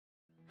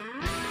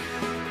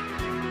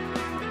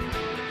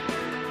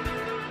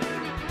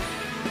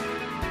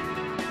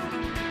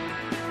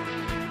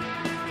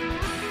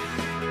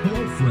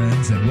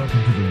friends, and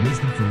welcome to the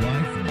Wisdom for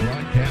Life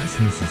broadcast.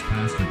 This is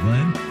Pastor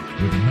Glenn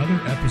with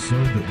another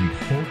episode that we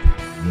hope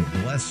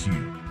will bless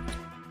you.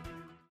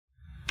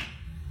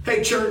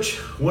 Hey church,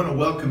 I want to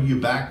welcome you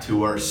back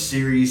to our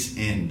series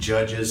in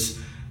Judges.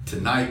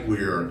 Tonight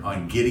we're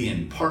on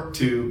Gideon part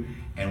 2,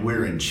 and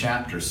we're in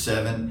chapter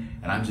 7,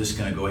 and I'm just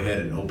going to go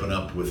ahead and open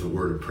up with a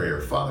word of prayer.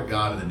 Father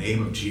God, in the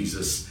name of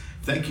Jesus,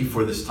 thank you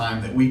for this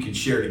time that we can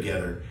share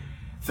together.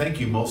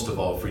 Thank you most of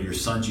all for your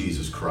Son,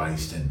 Jesus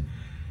Christ, and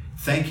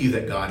thank you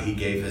that God, He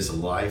gave His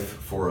life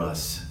for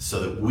us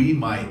so that we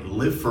might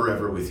live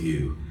forever with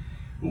you.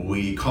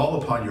 We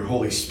call upon your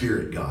Holy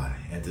Spirit, God,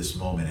 at this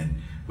moment, and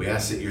we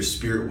ask that your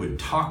Spirit would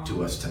talk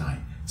to us tonight,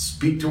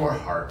 speak to our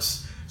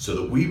hearts, so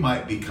that we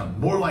might become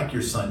more like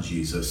your Son,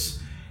 Jesus,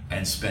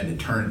 and spend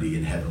eternity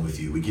in heaven with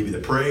you. We give you the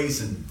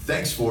praise and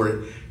thanks for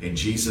it in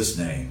Jesus'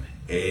 name.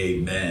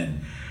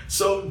 Amen.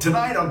 So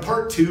tonight on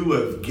part 2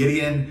 of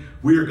Gideon,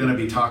 we are going to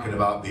be talking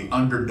about the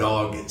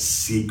underdog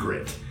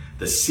secret.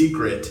 The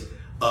secret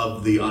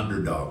of the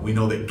underdog. We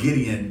know that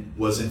Gideon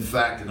was in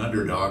fact an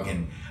underdog,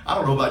 and I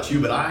don't know about you,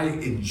 but I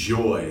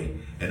enjoy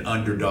an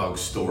underdog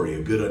story,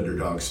 a good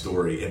underdog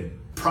story. And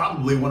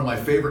probably one of my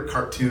favorite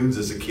cartoons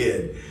as a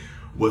kid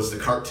was the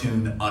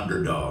cartoon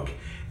Underdog.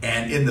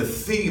 And in the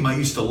theme, I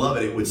used to love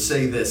it. It would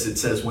say this. It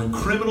says, when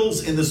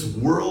criminals in this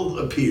world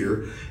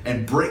appear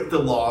and break the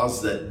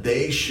laws that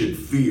they should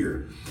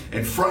fear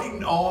and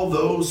frighten all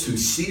those who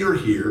see or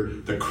hear,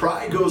 the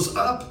cry goes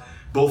up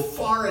both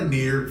far and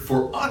near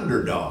for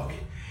underdog.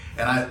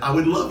 And I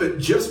would love it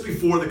just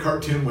before the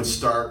cartoon would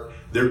start.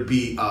 There'd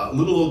be a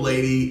little old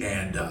lady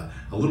and a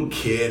little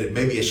kid and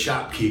maybe a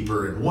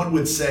shopkeeper. And one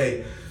would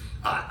say,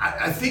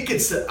 I think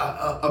it's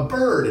a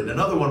bird. And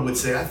another one would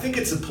say, I think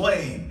it's a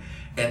plane.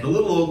 And the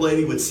little old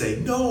lady would say,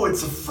 no,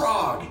 it's a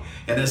frog.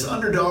 And as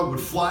Underdog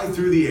would fly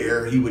through the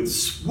air, he would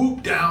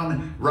swoop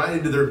down right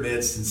into their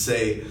midst and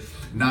say,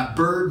 not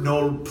bird,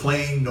 nor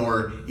plane,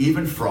 nor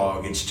even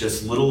frog. It's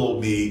just little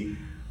old me,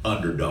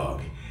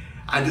 Underdog.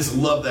 I just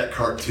love that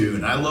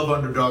cartoon. I love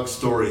underdog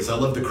stories. I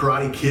love The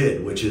Karate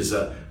Kid, which is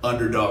an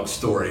underdog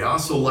story. I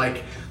also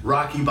like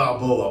Rocky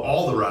Balboa,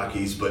 all the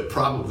Rockies, but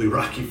probably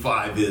Rocky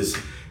 5 is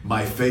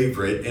my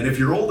favorite. And if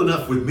you're old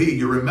enough with me,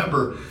 you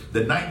remember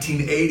the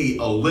 1980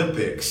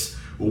 Olympics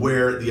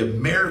where the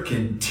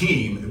American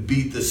team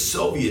beat the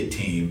Soviet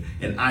team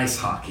in ice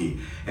hockey.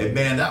 And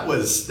man, that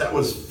was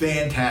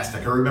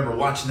fantastic. I remember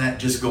watching that,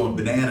 just going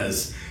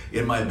bananas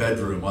in my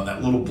bedroom on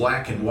that little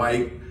black and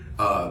white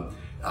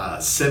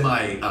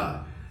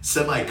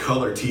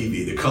semi-color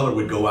TV. The color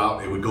would go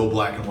out, it would go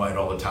black and white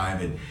all the time,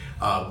 and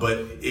but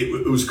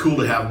it was cool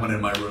to have one in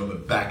my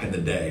room back in the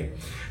day.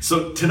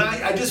 So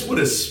tonight I just want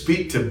to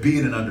speak to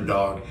being an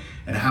underdog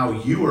and how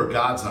you are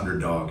God's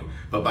underdog,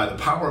 but by the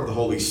power of the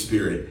Holy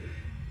Spirit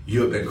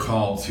you have been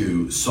called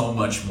to so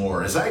much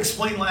more. As I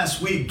explained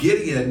last week,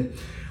 Gideon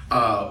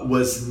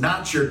was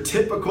not your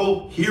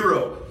typical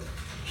hero.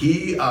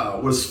 He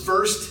was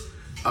first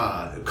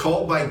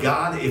called by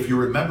God. If you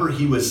remember,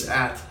 he was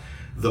at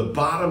the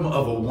bottom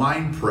of a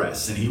wine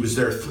press and he was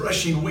there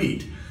threshing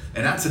wheat.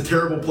 And that's a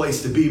terrible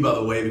place to be, by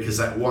the way, because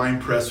that wine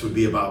press would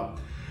be about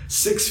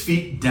 6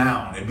 feet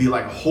down. It'd be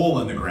like a hole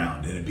in the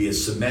ground, and it'd be a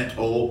cement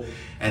hole.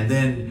 And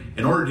then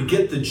in order to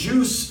get the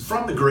juice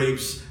from the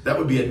grapes, that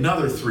would be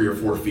another 3 or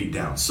 4 feet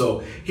down.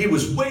 So he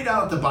was way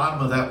down at the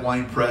bottom of that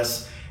wine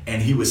press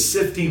and he was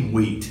sifting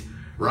wheat.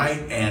 Right?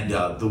 And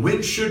the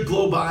wind should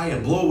blow by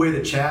and blow away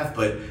the chaff,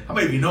 but how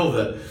many of you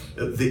know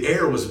the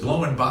air was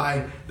blowing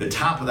by the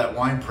top of that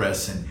wine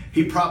press and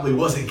he probably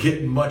wasn't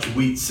getting much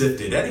wheat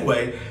sifted.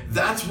 Anyway,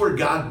 that's where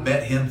God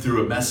met him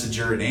through a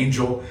messenger, an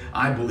angel,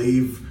 I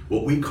believe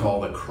what we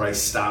call a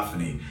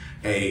Christophany,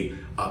 a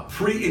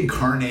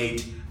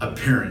pre-incarnate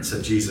appearance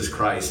of Jesus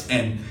Christ,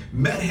 and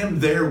met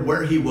him there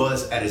where he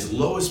was at his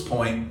lowest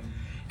point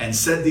and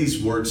said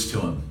these words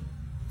to him,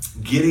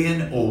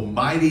 Gideon, O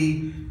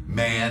mighty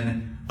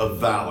man of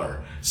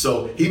valor.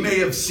 So he may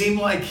have seemed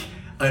like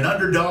an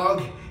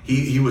underdog.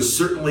 He was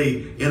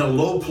certainly in a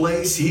low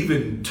place. He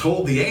even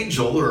told the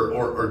angel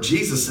or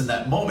Jesus in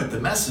that moment, the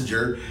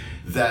messenger,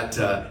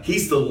 that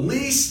he's the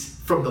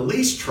least from the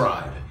least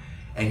tribe.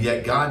 And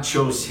yet God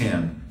chose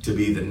him to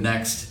be the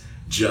next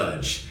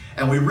judge.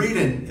 And we read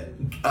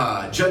in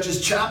Judges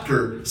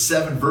chapter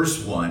 7,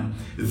 verse 1,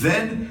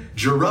 then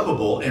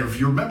Jerubbaal, and if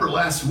you remember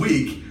last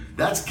week,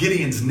 that's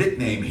Gideon's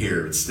nickname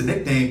here. It's the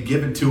nickname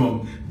given to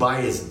him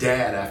by his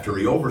dad after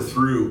he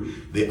overthrew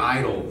the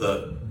idol,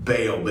 the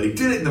Baal. But he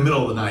did it in the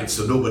middle of the night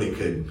so nobody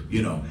could,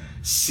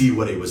 see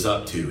what he was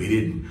up to. He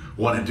didn't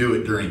want to do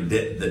it during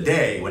the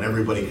day when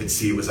everybody could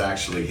see it was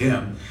actually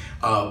him.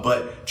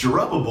 But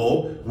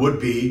Jerubbaal would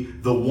be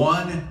the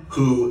one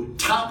who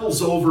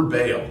topples over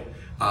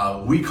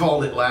Baal. We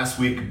called it last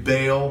week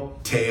Baal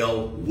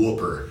Tail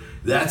Whooper.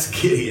 That's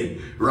Gideon,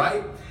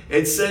 right?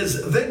 It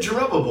says, then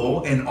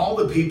Jerubbaal and all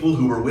the people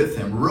who were with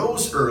him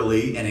rose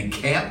early and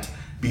encamped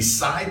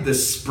beside the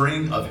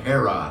spring of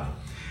Harod.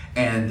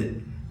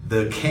 And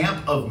the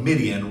camp of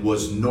Midian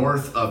was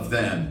north of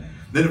them.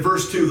 Then in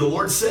verse 2, the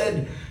Lord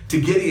said to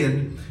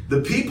Gideon,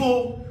 the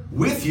people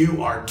with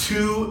you are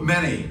too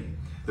many.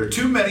 They're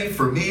too many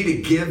for me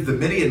to give the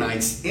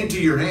Midianites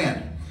into your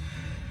hand.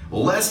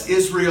 Lest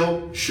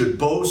Israel should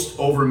boast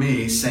over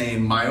me,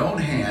 saying, my own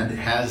hand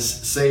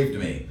has saved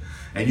me.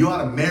 And you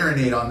ought to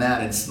marinate on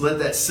that and let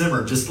that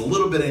simmer just a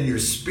little bit in your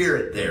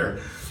spirit there,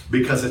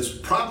 because it's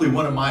probably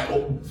one of my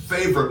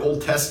favorite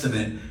Old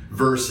Testament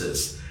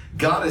verses.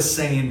 God is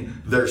saying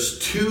there's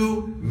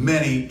too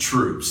many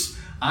troops.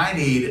 I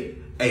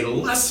need a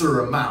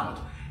lesser amount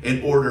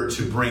in order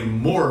to bring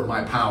more of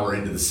my power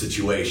into the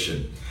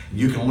situation.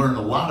 You can learn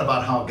a lot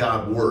about how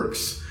God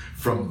works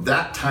from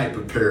that type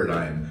of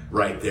paradigm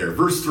right there.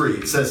 Verse 3,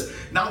 it says,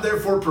 now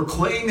therefore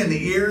proclaim in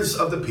the ears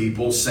of the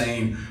people,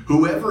 saying,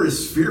 whoever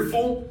is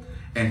fearful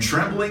and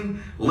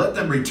trembling, let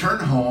them return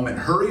home and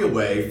hurry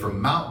away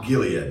from Mount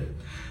Gilead.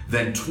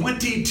 Then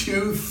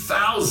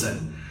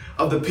 22,000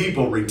 of the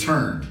people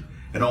returned,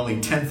 and only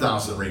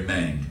 10,000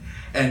 remained.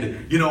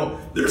 And,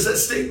 there's that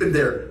statement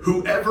there,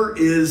 whoever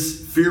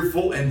is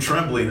fearful and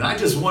trembling. And I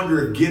just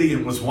wonder if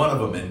Gideon was one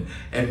of them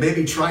and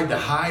maybe tried to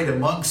hide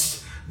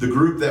amongst the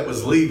group that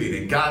was leaving.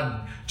 And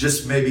God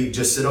just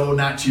said, oh,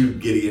 not you,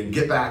 Gideon,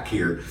 get back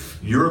here.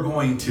 You're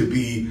going to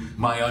be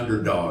my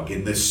underdog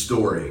in this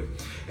story.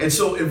 And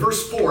so in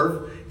verse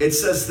 4, it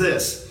says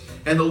this,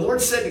 and the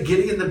Lord said to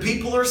Gideon, the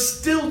people are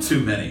still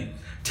too many.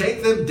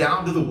 Take them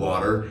down to the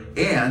water,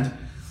 and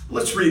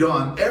let's read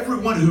on.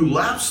 Everyone who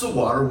laps the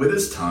water with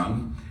his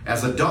tongue,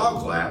 as a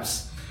dog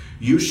laps,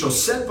 you shall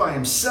set by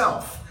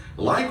himself.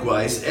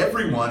 Likewise,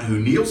 everyone who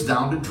kneels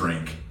down to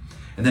drink.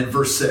 And then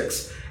verse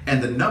 6,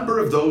 and the number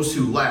of those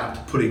who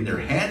lapped, putting their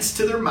hands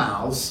to their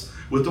mouths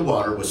with the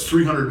water, was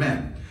 300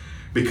 men.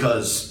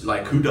 Because,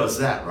 who does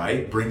that,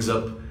 right? Brings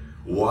up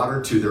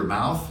water to their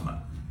mouth.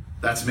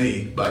 That's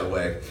me, by the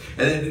way.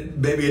 And then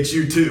maybe it's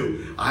you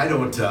too. I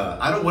don't want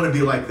to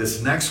be like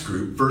this next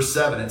group. Verse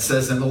 7, it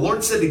says, and the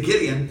Lord said to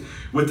Gideon,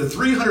 with the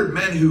 300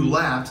 men who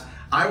lapped,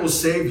 I will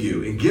save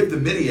you and give the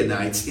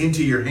Midianites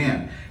into your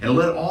hand, and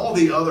let all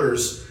the other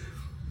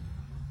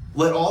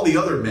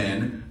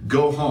men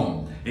go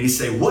home. And you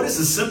say, what is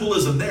the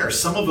symbolism there?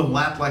 Some of them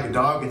lapped like a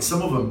dog, and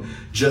some of them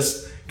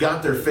just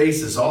got their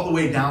faces all the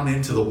way down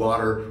into the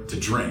water to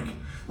drink.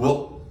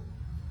 Well,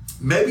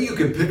 maybe you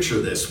can picture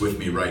this with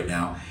me right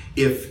now.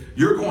 If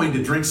you're going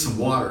to drink some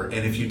water,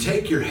 and if you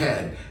take your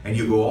head and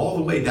you go all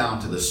the way down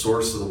to the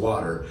source of the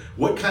water,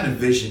 what kind of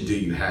vision do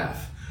you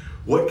have?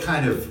 What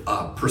kind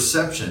of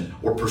perception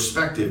or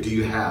perspective do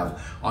you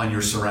have on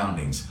your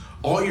surroundings?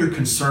 All you're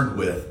concerned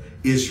with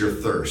is your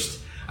thirst.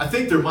 I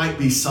think there might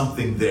be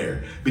something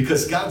there,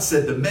 because God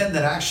said the men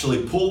that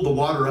actually pulled the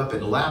water up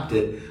and lapped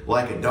it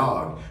like a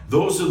dog,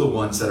 those are the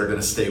ones that are going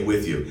to stay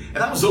with you. And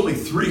that was only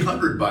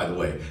 300, by the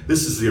way.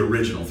 This is the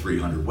original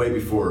 300, way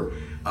before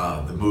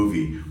the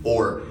movie,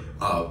 or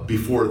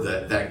before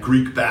that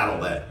Greek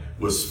battle that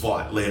was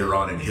fought later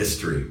on in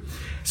history.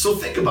 So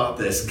think about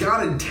this.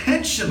 God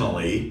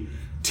intentionally,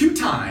 2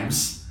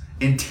 times,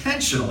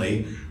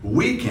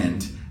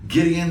 weakened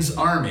Gideon's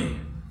army.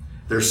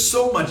 There's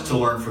so much to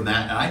learn from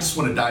that, and I just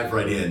want to dive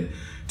right in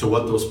to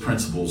what those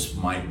principles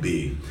might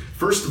be.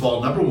 First of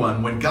all, number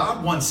 1, when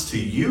God wants to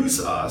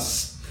use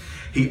us,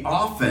 he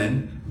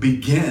often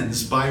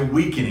begins by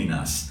weakening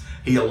us.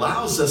 He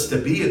allows us to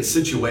be in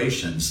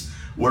situations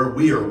where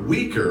we are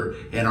weaker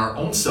in our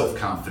own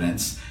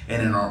self-confidence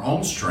and in our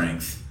own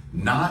strength,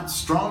 not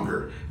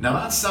stronger. Now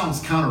that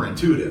sounds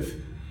counterintuitive.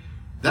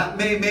 That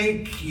may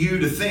make you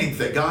to think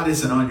that God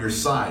isn't on your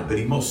side, but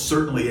he most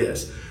certainly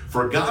is.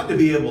 For God to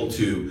be able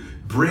to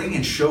bring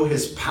and show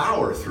his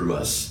power through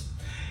us,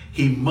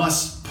 he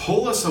must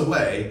pull us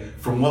away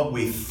from what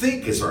we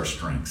think is our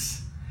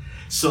strengths,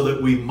 so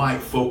that we might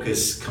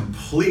focus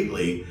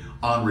completely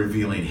on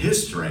revealing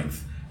his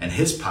strength and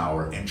his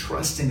power and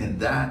trusting in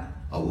that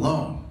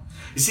alone.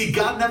 You see,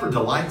 God never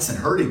delights in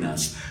hurting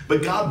us,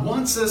 but God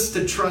wants us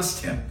to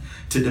trust him,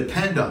 to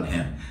depend on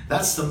him.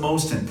 That's the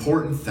most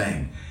important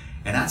thing.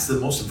 And that's the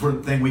most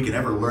important thing we can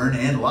ever learn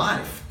in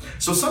life.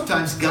 So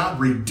sometimes God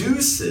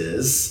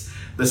reduces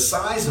the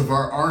size of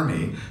our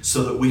army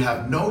so that we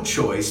have no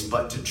choice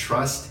but to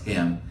trust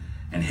him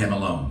and him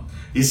alone.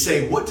 You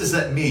say, what does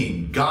that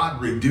mean,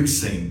 God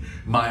reducing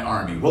my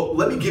army? Well,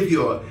 let me give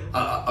you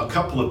a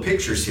couple of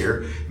pictures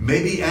here.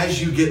 Maybe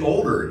as you get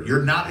older,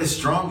 you're not as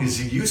strong as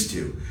you used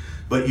to,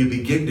 but you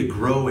begin to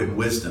grow in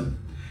wisdom.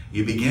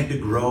 You begin to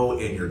grow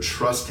in your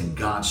trust in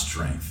God's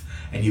strength.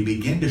 And you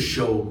begin to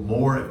show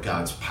more of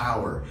God's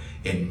power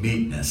in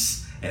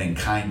meekness and in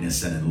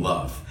kindness and in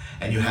love.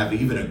 And you have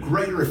even a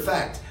greater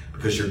effect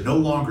because you're no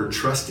longer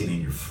trusting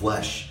in your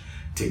flesh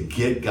to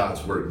get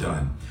God's work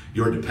done.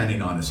 You're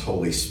depending on his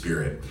Holy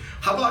Spirit.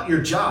 How about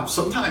your job?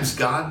 Sometimes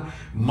God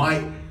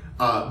might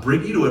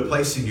bring you to a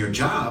place in your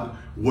job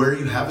where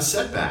you have a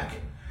setback.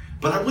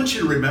 But I want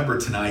you to remember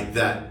tonight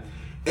that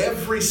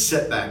every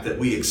setback that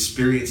we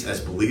experience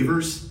as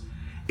believers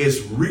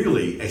is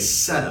really a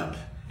setup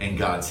in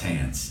God's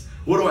hands.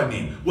 What do I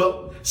mean?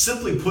 Well,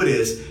 simply put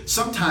is,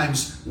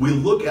 sometimes we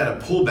look at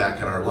a pullback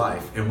in our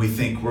life and we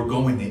think we're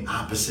going the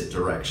opposite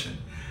direction.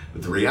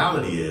 But the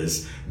reality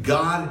is,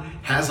 God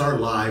has our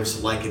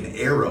lives like an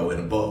arrow in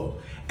a bow,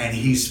 and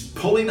he's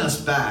pulling us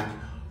back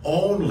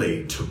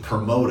only to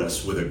promote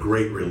us with a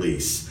great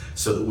release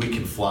so that we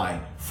can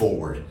fly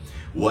forward.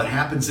 What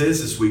happens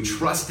is we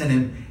trust in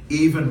him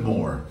even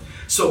more.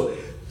 So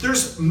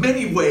there's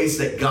many ways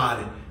that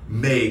God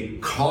may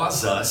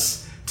cause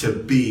us to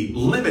be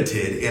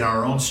limited in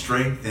our own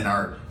strength, in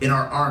our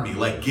army,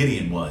 like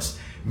Gideon was.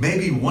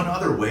 Maybe one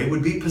other way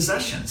would be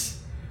possessions.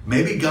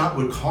 Maybe God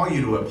would call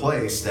you to a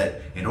place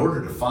that in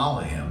order to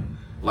follow him,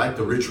 like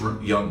the rich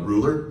young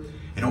ruler,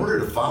 in order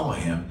to follow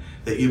him,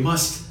 that you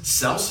must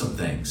sell some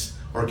things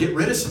or get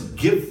rid of some,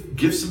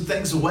 give some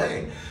things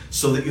away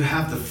so that you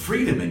have the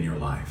freedom in your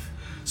life,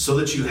 so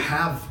that you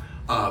have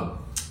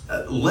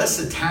less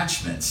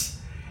attachments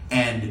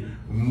and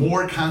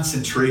more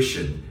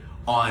concentration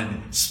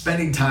on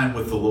spending time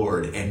with the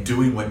Lord and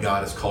doing what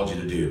God has called you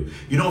to do.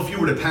 You know, if you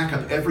were to pack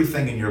up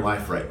everything in your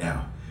life right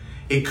now,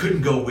 it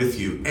couldn't go with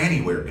you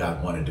anywhere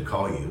God wanted to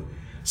call you.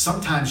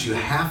 Sometimes you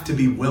have to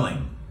be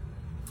willing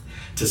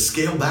to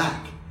scale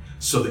back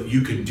so that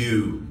you can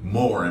do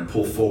more and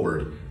pull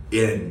forward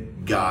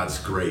in God's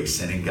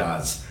grace and in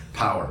God's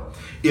power.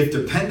 If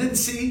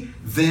dependency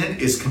then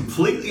is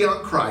completely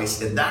on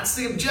Christ, and that's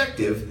the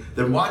objective,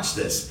 then watch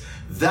this.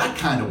 That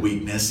kind of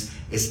weakness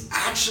is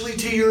actually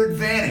to your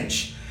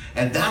advantage.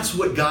 And that's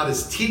what God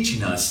is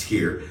teaching us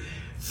here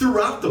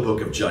throughout the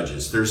book of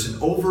Judges. There's an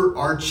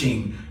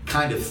overarching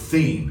kind of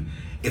theme.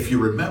 If you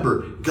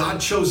remember, God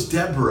chose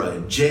Deborah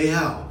and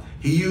Jael.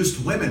 He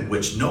used women,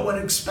 which no one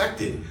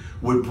expected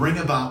would bring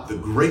about the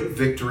great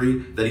victory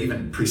that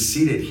even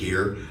preceded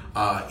here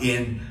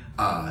in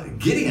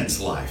Gideon's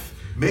life.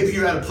 Maybe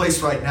you're at a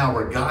place right now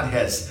where God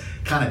has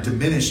kind of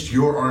diminished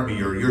your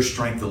army or your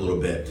strength a little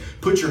bit.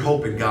 Put your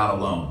hope in God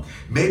alone.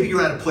 Maybe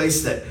you're at a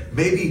place that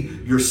maybe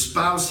your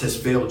spouse has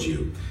failed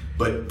you,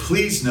 but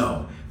please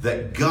know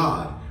that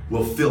God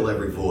will fill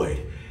every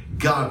void.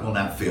 God will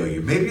not fail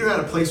you. Maybe you're at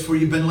a place where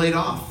you've been laid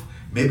off.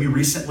 Maybe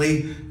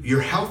recently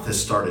your health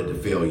has started to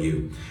fail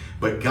you.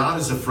 But God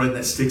is a friend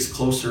that sticks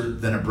closer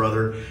than a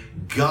brother.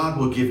 God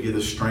will give you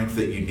the strength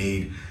that you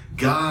need.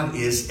 God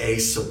is a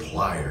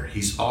supplier.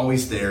 He's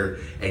always there,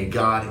 and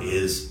God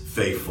is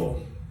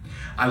faithful.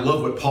 I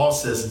love what Paul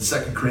says in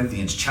 2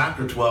 Corinthians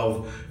chapter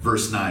 12,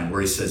 verse 9,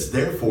 where he says,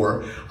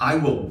 "Therefore, I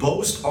will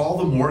boast all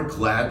the more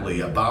gladly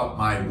about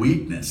my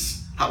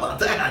weakness." How about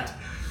that?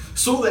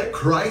 "So that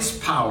Christ's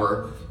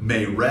power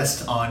may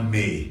rest on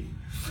me."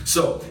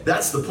 So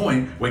that's the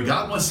point. When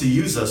God wants to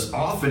use us,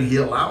 often he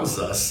allows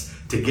us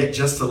to get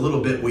just a little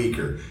bit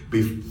weaker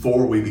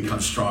before we become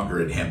stronger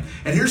in him.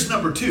 And here's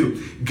number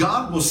 2.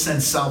 God will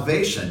send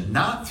salvation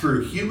not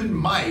through human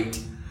might,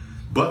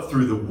 but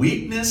through the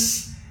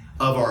weakness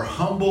of our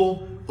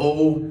humble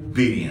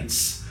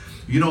obedience.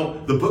 You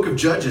know, the book of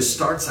Judges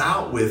starts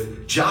out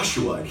with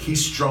Joshua.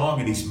 He's strong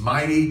and he's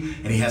mighty,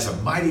 and he has a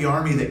mighty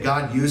army that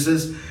God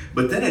uses.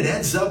 But then it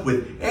ends up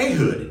with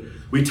Ehud.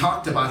 We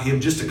talked about him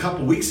just a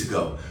couple weeks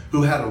ago,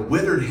 who had a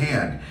withered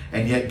hand,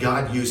 and yet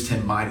God used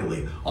him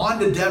mightily. On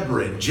to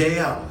Deborah and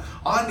Jael,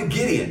 on to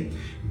Gideon.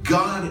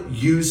 God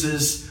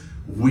uses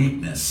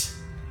weakness,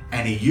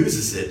 and he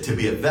uses it to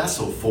be a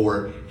vessel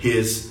for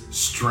his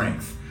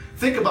strength.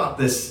 Think about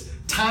this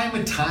time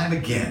and time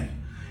again.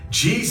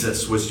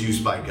 Jesus was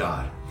used by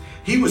God.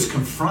 He was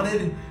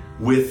confronted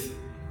with,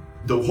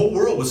 the whole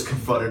world was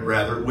confronted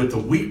rather, with the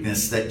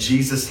weakness that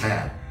Jesus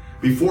had.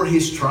 Before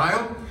his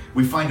trial,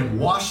 we find him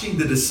washing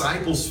the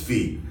disciples'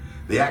 feet.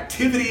 The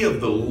activity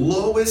of the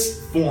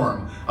lowest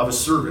form of a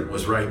servant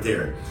was right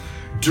there.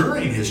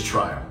 During his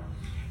trial,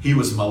 he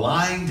was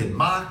maligned and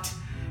mocked.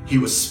 He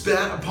was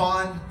spat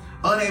upon,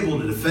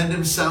 unable to defend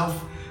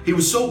himself. He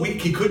was so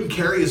weak he couldn't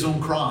carry his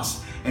own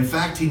cross. In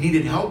fact, he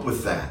needed help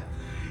with that.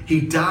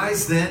 He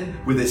dies then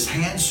with his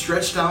hands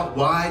stretched out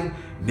wide,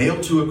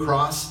 nailed to a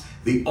cross,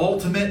 the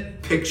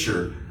ultimate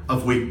picture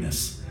of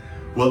weakness.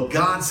 Well,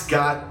 God's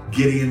got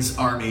Gideon's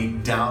army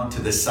down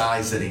to the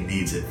size that he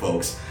needs it,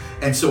 folks.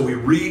 And so we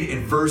read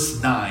in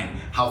verse 9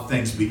 how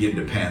things begin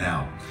to pan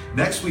out.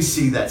 Next, we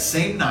see that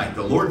same night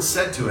the Lord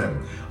said to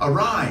him,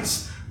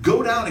 "Arise,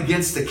 go down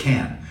against the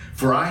camp,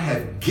 for I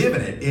have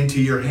given it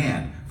into your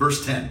hand."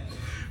 Verse 10,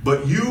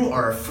 "But you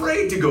are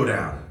afraid to go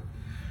down.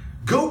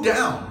 Go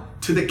down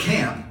to the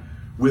camp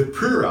with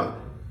Purah,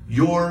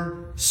 your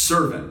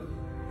servant."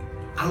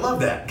 I love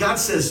that. God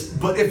says,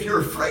 but if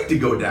you're afraid to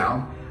go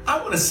down, I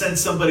want to send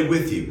somebody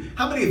with you.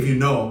 How many of you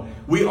know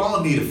we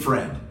all need a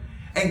friend?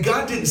 And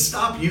God didn't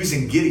stop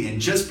using Gideon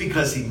just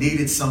because he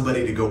needed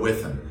somebody to go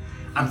with him.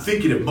 I'm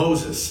thinking of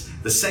Moses.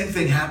 The same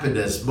thing happened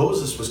as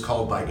Moses was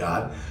called by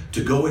God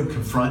to go and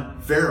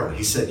confront Pharaoh.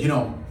 He said, you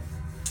know,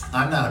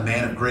 I'm not a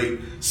man of great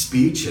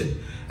speech.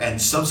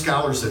 And some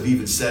scholars have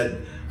even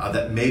said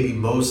that maybe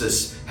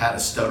Moses had a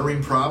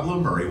stuttering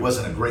problem or he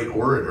wasn't a great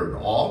orator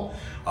at all.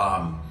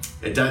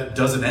 It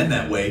doesn't end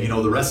that way. You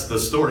know, the rest of the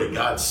story,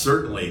 God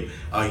certainly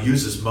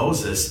uses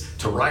Moses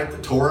to write the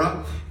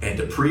Torah and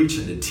to preach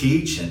and to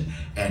teach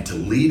and to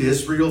lead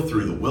Israel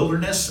through the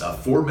wilderness,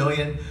 4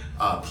 million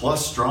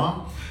plus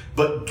strong.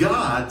 But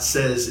God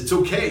says, it's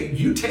okay.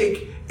 You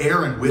take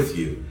Aaron with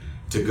you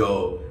to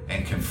go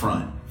and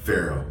confront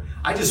Pharaoh.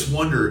 I just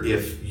wonder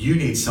if you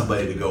need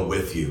somebody to go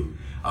with you.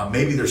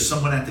 Maybe there's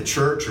someone at the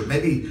church, or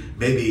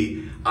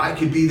maybe I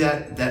could be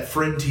that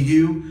friend to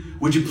you.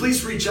 Would you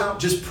please reach out?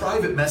 Just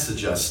private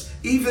message us,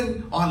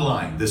 even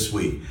online this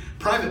week.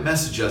 Private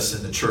message us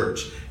in the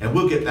church, and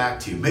we'll get back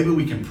to you. Maybe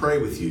we can pray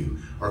with you,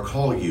 or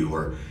call you,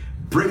 or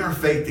bring our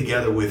faith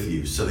together with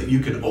you so that you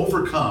can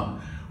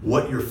overcome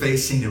what you're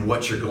facing and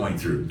what you're going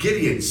through.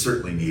 Gideon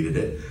certainly needed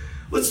it.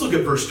 Let's look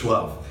at verse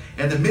 12.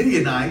 And the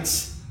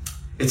Midianites,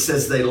 it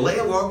says, they lay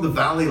along the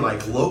valley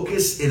like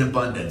locusts in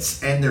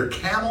abundance, and their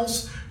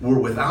camels were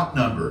without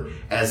number,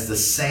 as the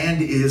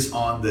sand is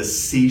on the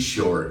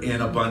seashore in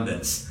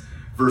abundance.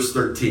 Verse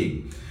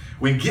 13.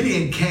 When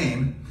Gideon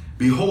came,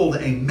 behold,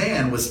 a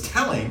man was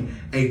telling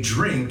a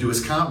dream to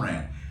his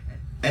comrade.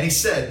 And he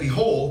said,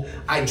 behold,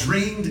 I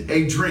dreamed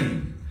a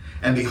dream.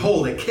 And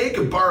behold, a cake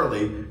of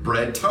barley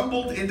bread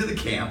tumbled into the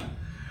camp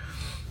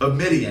of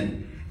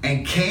Midian,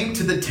 and came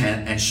to the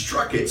tent and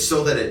struck it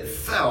so that it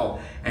fell,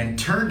 and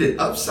turned it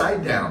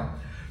upside down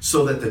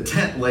so that the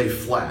tent lay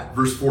flat.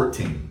 Verse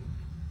 14.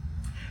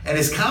 And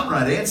his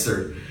comrade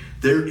answered,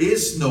 there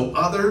is no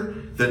other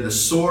than the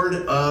sword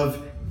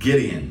of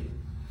Gideon.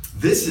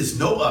 This is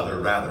no other,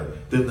 rather,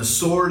 than the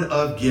sword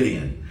of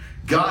Gideon.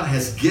 God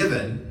has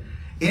given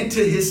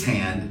into his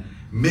hand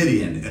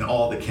Midian and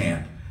all the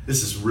camp.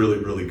 This is really,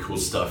 really cool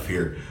stuff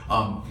here.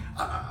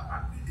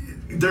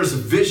 There's a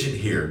vision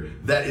here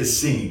that is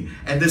seen.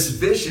 And this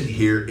vision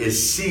here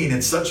is seen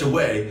in such a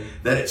way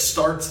that it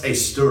starts a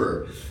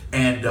stir.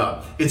 And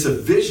it's a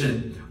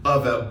vision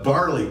of a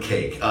barley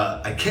cake,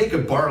 a cake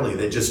of barley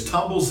that just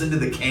tumbles into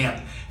the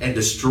camp and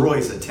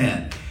destroys a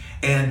tent.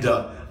 And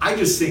I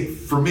just think,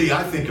 for me,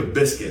 I think of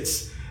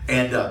biscuits.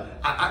 And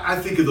I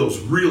think of those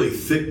really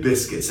thick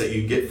biscuits that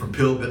you get from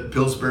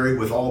Pillsbury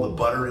with all the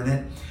butter in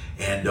it.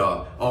 And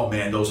oh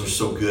man, those are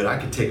so good. I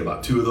could take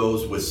about 2 of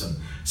those with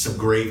some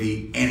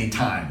gravy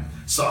anytime.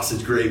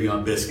 Sausage gravy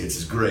on biscuits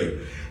is great.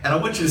 And I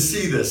want you to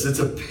see this. It's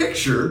a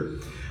picture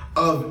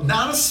of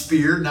not a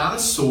spear, not a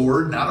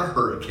sword, not a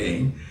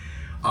hurricane,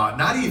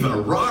 not even a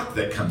rock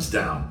that comes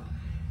down.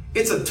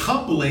 It's a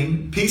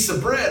tumbling piece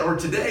of bread, or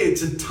today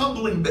it's a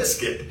tumbling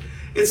biscuit.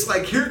 It's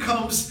like, here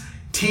comes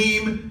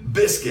Team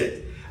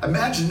Biscuit.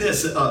 Imagine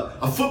this,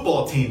 a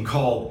football team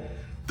called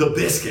the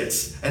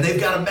Biscuits, and they've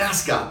got a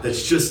mascot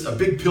that's just a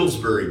big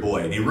Pillsbury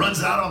boy, and he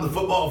runs out on the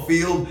football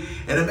field.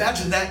 And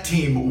imagine that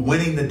team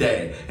winning the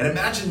day, and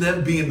imagine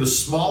them being the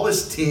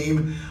smallest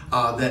team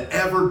that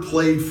ever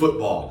played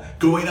football,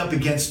 going up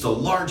against the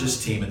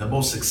largest team and the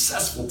most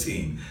successful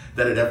team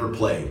that had ever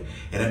played.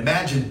 And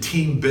imagine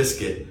Team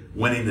Biscuit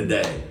winning the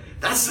day.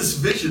 That's this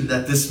vision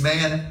that this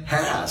man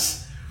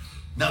has.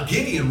 Now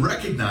Gideon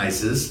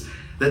recognizes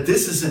that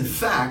this is in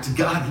fact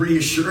God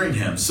reassuring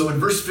him. So in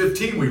verse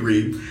 15 we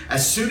read,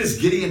 as soon as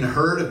Gideon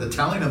heard of the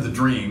telling of the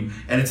dream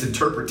and its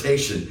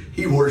interpretation,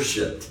 he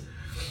worshiped.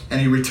 And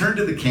he returned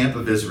to the camp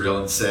of Israel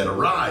and said,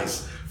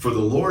 arise, for the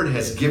Lord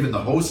has given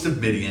the host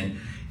of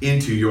Midian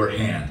into your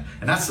hand.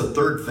 And that's the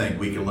third thing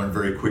we can learn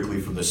very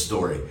quickly from this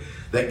story,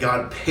 that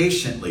God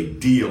patiently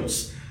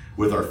deals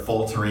with our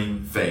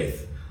faltering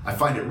faith. I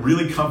find it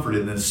really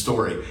comforting in this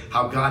story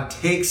how God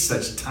takes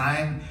such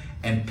time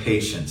and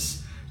patience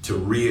to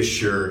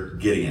reassure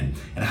Gideon,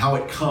 and how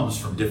it comes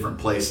from different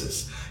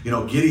places. You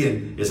know,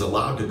 Gideon is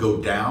allowed to go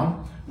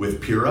down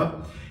with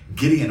Purah.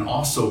 Gideon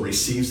also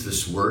receives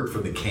this word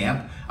from the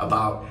camp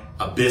about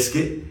a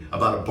biscuit,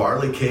 about a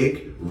barley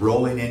cake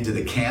rolling into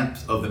the camp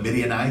of the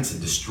Midianites and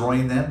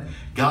destroying them.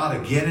 God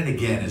again and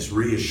again is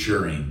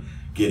reassuring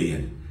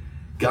Gideon.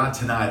 God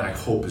tonight, I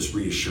hope, is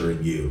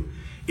reassuring you,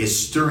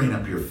 is stirring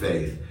up your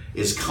faith,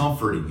 is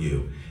comforting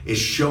you, is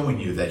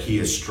showing you that he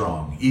is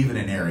strong, even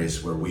in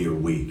areas where we are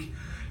weak.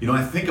 You know,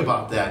 I think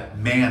about that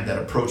man that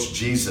approached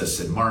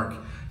Jesus in Mark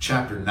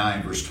chapter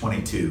 9, verse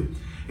 22.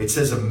 It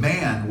says, a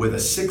man with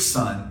a sick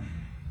son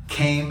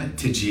came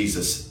to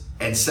Jesus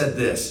and said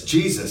this,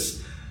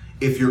 Jesus,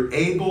 if you're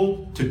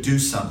able to do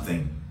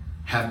something,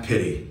 have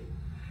pity.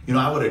 You know,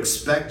 I would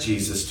expect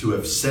Jesus to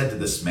have said to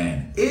this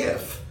man,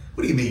 if,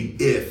 what do you mean,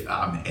 if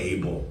I'm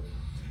able?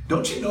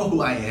 Don't you know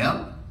who I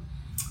am?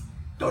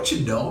 Don't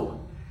you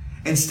know?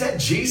 Instead,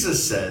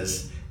 Jesus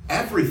says,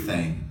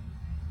 everything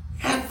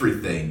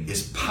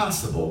is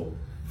possible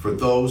for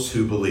those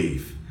who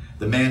believe.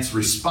 The man's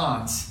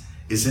response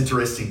is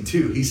interesting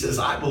too. He says,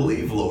 I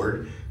believe,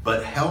 Lord,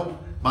 but help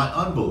my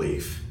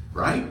unbelief,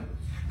 right?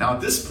 Now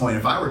at this point,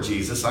 if I were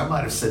Jesus, I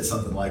might have said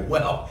something like,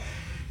 well,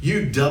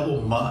 you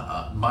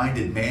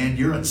double-minded man,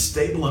 you're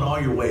unstable in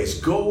all your ways.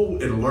 Go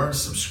and learn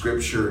some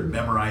scripture and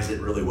memorize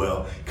it really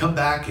well. Come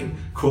back and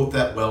quote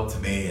that well to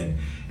me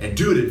and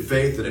do it in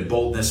faith and in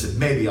boldness, and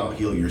maybe I'll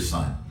heal your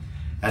son.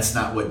 That's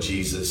not what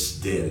Jesus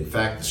did. In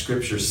fact, the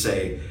scriptures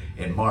say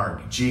in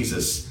Mark,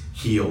 Jesus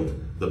healed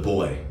the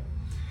boy.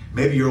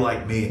 Maybe you're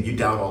like me and you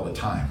doubt all the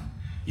time.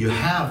 You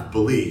have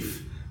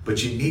belief,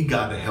 but you need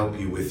God to help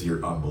you with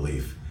your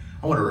unbelief.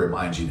 I want to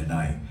remind you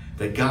tonight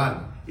that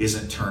God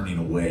isn't turning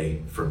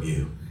away from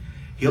you.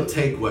 He'll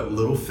take what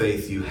little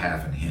faith you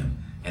have in him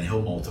and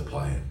he'll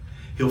multiply it.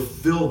 He'll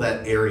fill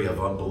that area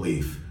of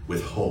unbelief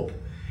with hope,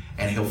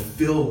 and he'll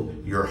fill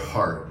your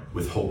heart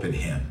with hope in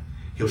him.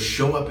 He'll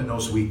show up in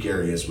those weak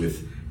areas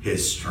with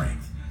his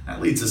strength. That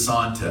leads us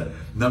on to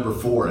number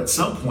 4. At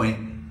some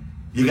point,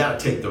 you got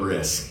to take the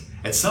risk.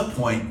 At some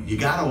point, you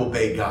got to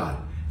obey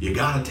God. You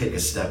got to take a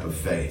step of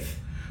faith.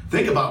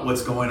 Think about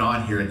what's going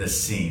on here in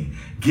this scene.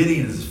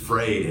 Gideon is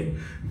afraid, and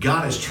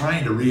God is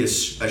trying to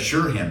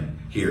reassure him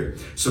here.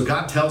 So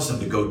God tells him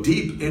to go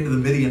deep into the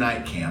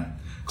Midianite camp,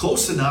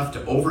 close enough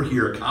to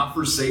overhear a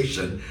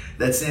conversation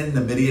that's in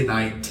the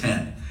Midianite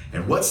tent.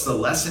 And what's the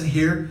lesson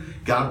here?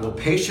 God will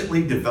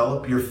patiently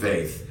develop your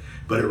faith,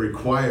 but it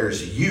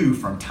requires you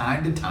from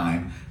time to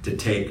time to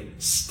take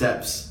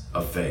steps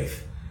of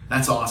faith.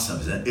 That's awesome,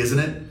 isn't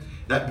it?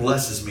 That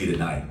blesses me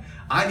tonight.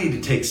 I need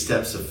to take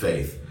steps of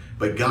faith,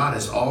 but God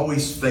is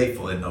always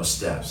faithful in those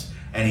steps.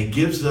 And he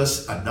gives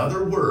us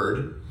another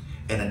word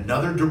and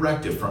another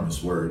directive from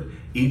his word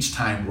each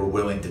time we're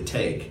willing to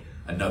take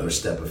another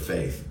step of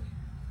faith.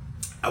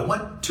 I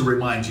want to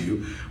remind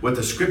you what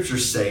the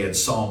scriptures say in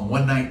Psalm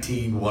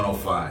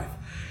 119:105.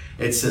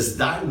 It says,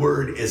 "Thy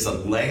word is a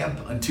lamp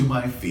unto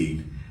my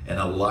feet and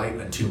a light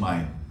unto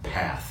my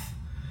path."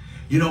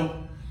 You know,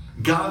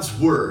 God's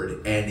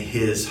word and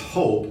his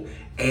hope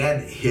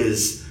and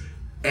his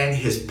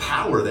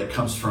power that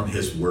comes from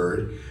his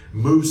word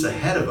moves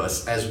ahead of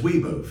us as we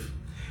move.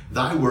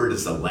 Thy word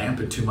is a lamp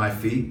unto my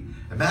feet.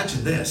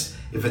 Imagine this,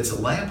 if it's a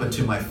lamp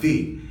unto my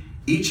feet,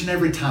 each and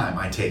every time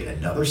I take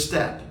another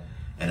step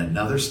and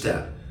another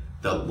step,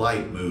 the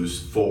light moves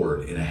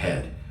forward and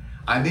ahead.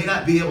 I may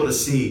not be able to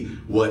see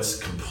what's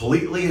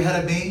completely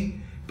ahead of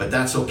me, but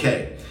that's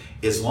okay.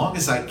 As long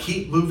as I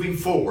keep moving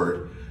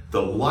forward,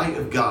 the light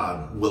of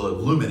God will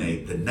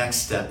illuminate the next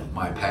step of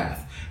my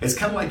path. It's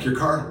kind of like your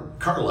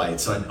car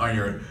lights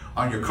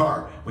on your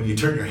car. When you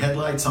turn your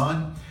headlights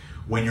on,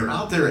 when you're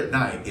out there at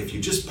night, if you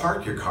just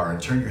park your car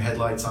and turn your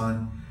headlights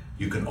on,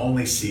 you can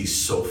only see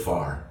so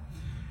far.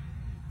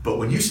 But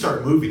when you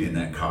start moving in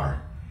that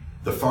car,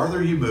 the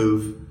farther you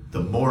move, the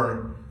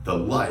more the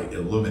light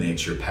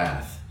illuminates your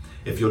path.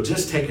 If you'll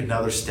just take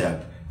another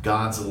step,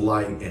 God's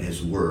light and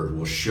his word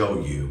will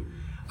show you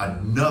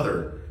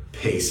another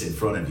pace in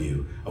front of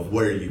you of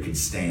where you can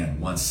stand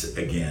once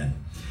again.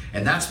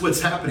 And that's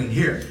what's happening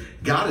here.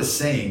 God is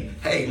saying,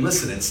 hey,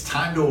 listen, it's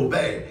time to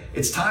obey.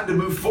 It's time to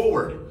move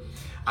forward.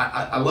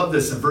 I love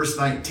this in verse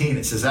 19.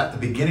 It says, at the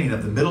beginning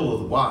of the middle of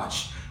the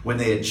watch, when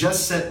they had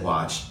just set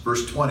watch,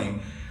 verse 20,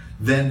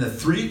 then the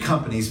 3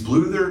 companies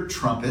blew their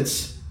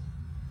trumpets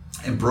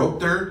and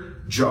broke their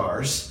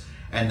jars,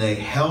 and they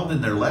held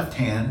in their left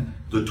hand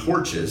the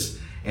torches,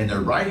 in their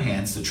right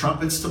hands the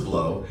trumpets to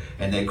blow,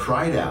 and they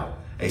cried out,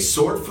 a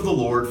sword for the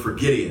Lord, for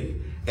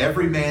Gideon.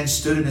 Every man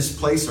stood in his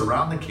place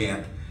around the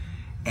camp,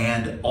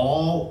 and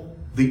all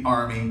the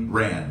army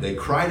ran. They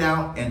cried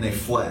out and they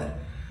fled.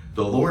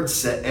 The Lord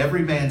set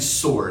every man's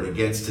sword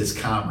against his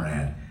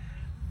comrade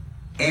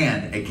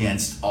and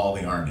against all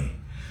the army.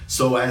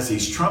 So as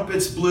these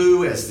trumpets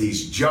blew, as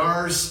these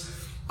jars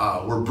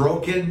were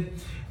broken,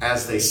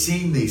 as they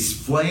seen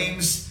these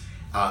flames,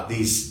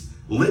 these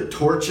lit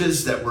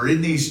torches that were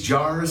in these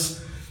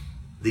jars,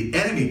 the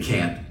enemy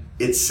camp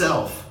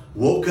itself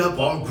woke up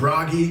all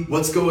groggy.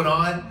 What's going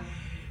on?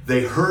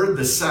 They heard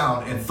the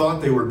sound and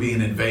thought they were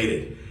being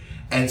invaded.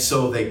 And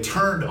so they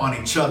turned on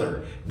each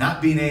other,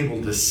 not being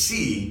able to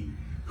see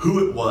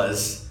who it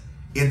was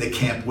in the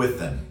camp with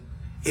them.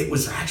 It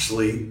was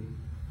actually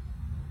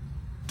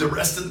the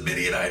rest of the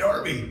Midianite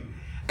army.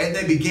 And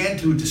they began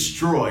to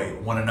destroy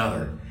one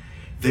another.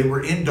 They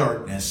were in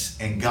darkness,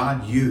 and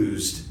God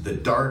used the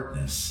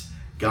darkness.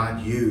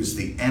 God used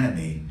the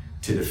enemy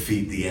to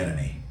defeat the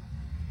enemy.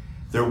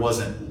 There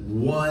wasn't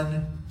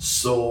one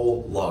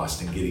soul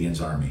lost in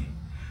Gideon's army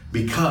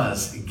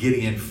because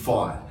Gideon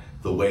fought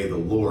the way the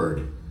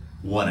Lord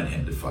wanted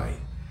him to fight.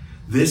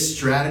 This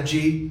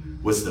strategy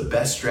was the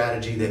best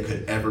strategy that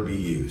could ever be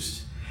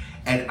used.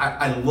 And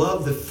I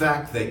love the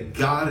fact that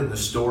God in the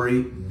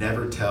story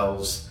never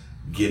tells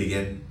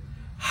Gideon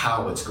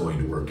how it's going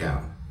to work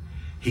out.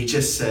 He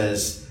just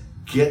says,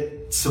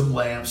 get some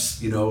lamps,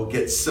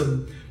 get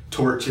some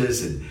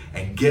torches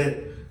and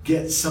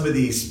get some of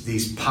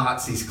these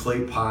pots, these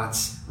clay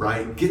pots,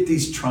 right? Get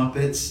these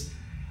trumpets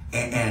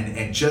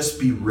and just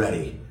be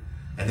ready.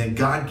 And then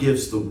God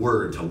gives the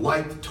word to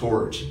light the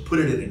torch and put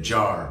it in a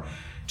jar,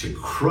 to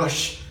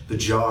crush the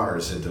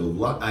jars and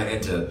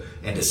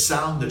to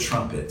sound the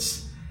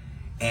trumpets.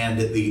 And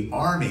the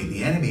army,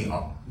 the enemy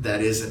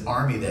that is an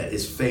army that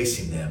is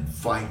facing them,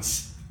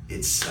 fights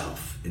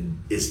itself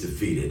and is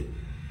defeated.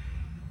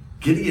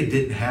 Gideon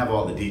didn't have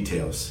all the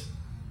details.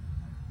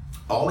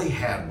 All he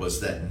had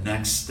was that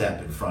next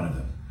step in front of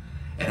him.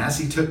 And as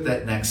he took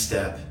that next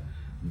step,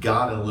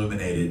 God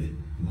illuminated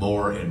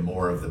more and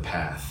more of the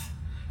path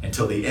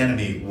until the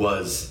enemy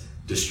was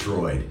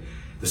destroyed.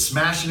 The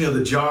smashing of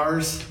the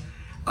jars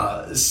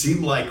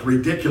seemed like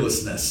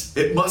ridiculousness.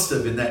 It must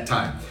have in that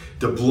time.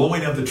 The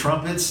blowing of the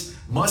trumpets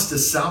must have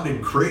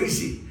sounded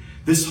crazy.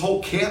 This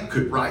whole camp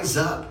could rise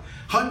up.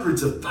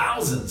 Hundreds of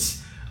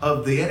thousands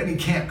of the enemy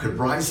camp could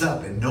rise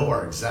up and know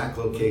our exact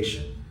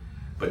location.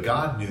 But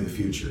God knew the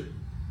future.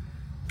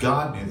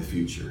 God knew the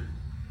future.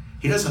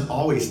 He doesn't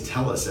always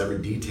tell us every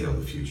detail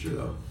of the future,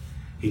 though.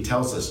 He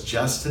tells us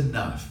just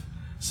enough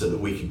so that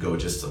we can go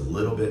just a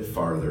little bit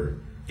farther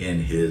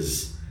in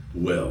his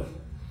will.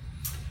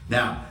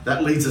 Now,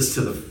 that leads us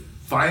to the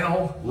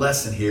final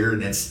lesson here,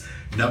 and it's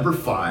number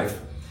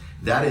 5.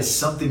 That is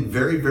something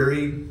very,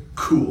 very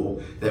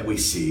cool that we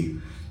see,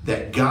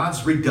 that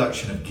God's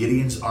reduction of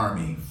Gideon's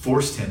army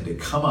forced him to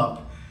come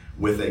up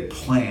with a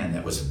plan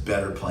that was a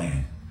better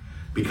plan,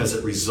 because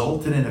it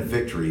resulted in a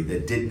victory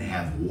that didn't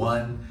have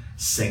one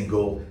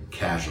single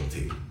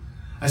casualty.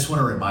 I just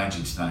want to remind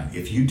you tonight,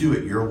 if you do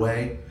it your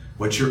way,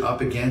 what you're up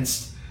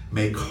against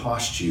may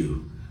cost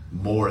you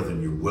more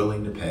than you're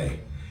willing to pay.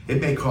 It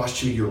may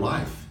cost you your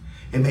life.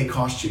 It may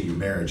cost you your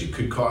marriage. It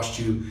could cost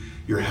you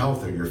your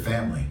health or your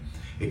family.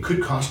 It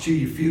could cost you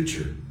your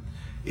future.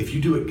 If you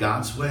do it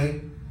God's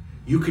way,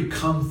 you could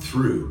come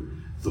through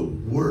the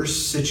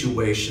worst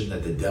situation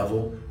that the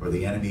devil or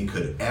the enemy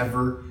could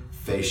ever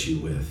face you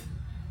with.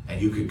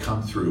 And you could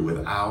come through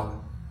without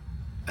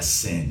a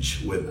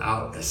singe,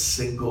 without a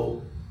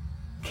single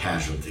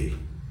casualty.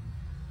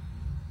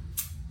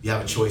 You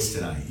have a choice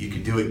tonight. You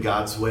could do it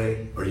God's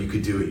way, or you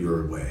could do it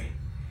your way.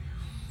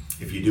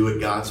 If you do it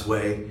God's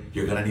way,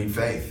 you're going to need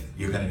faith.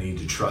 You're going to need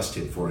to trust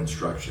him for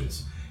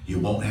instructions. You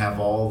won't have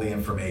all the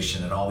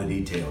information and all the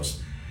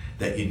details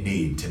that you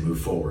need to move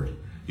forward.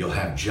 You'll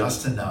have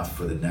just enough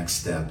for the next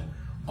step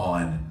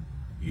on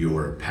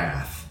your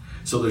path.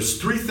 So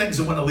there's 3 things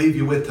I want to leave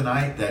you with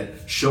tonight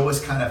that show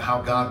us kind of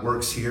how God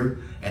works here,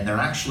 and they're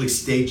actually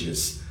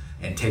stages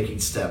and taking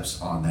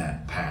steps on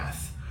that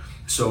path.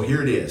 So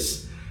here it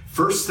is.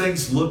 First,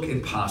 things look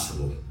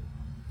impossible.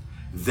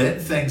 Then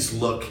things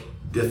look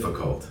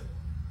difficult.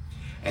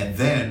 And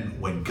then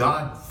when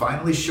God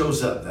finally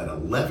shows up, that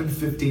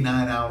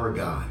 11:59 hour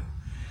God,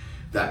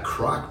 that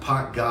crock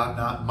pot God,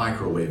 not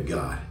microwave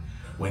God,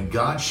 when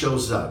God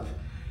shows up,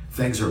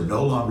 things are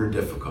no longer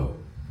difficult.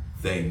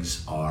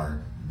 Things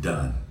are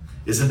done.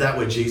 Isn't that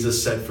what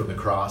Jesus said from the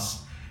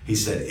cross? He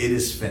said, "It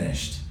is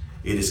finished.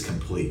 It is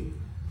complete.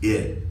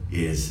 It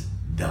is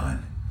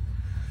done."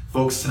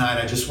 Folks,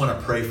 tonight I just want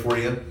to pray for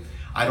you.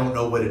 I don't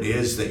know what it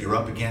is that you're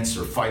up against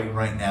or fighting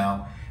right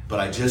now, but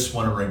I just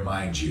want to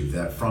remind you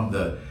that from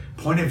the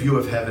point of view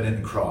of heaven and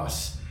the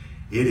cross,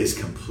 it is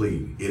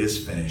complete. It is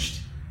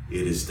finished.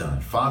 It is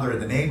done. Father, in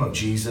the name of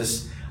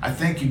Jesus, I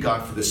thank you,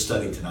 God, for this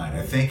study tonight.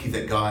 I thank you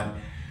that, God,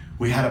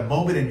 we had a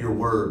moment in your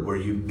word where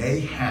you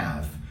may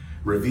have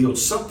revealed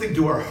something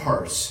to our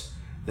hearts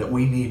that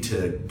we need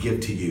to give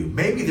to you.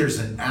 Maybe there's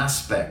an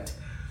aspect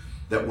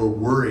that we're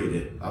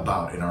worried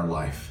about in our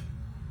life.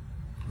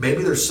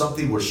 Maybe there's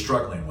something we're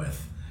struggling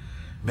with.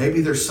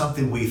 Maybe there's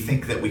something we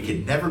think that we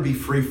can never be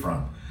free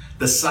from.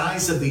 The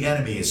size of the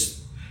enemy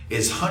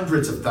is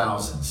hundreds of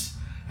thousands.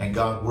 And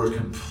God, we're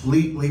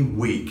completely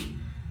weak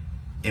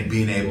in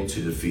being able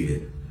to defeat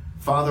it.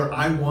 Father,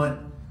 I want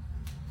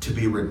to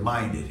be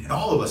reminded, and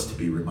all of us to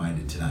be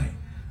reminded tonight,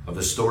 of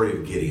the story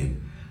of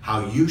Gideon.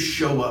 How you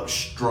show up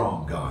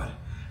strong, God.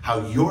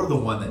 How you're the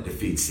one that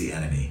defeats the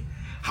enemy.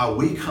 How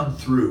we come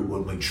through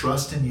when we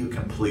trust in you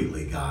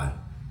completely, God,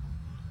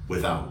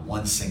 without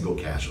one single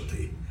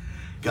casualty.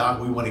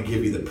 God, we want to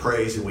give you the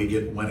praise, and we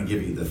want to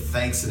give you the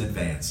thanks in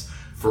advance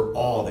for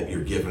all that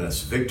you're giving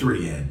us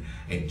victory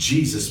in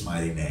Jesus'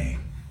 mighty name,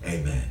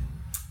 amen.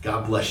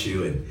 God bless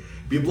you, and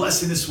be a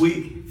blessing this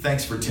week.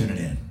 Thanks for tuning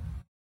in.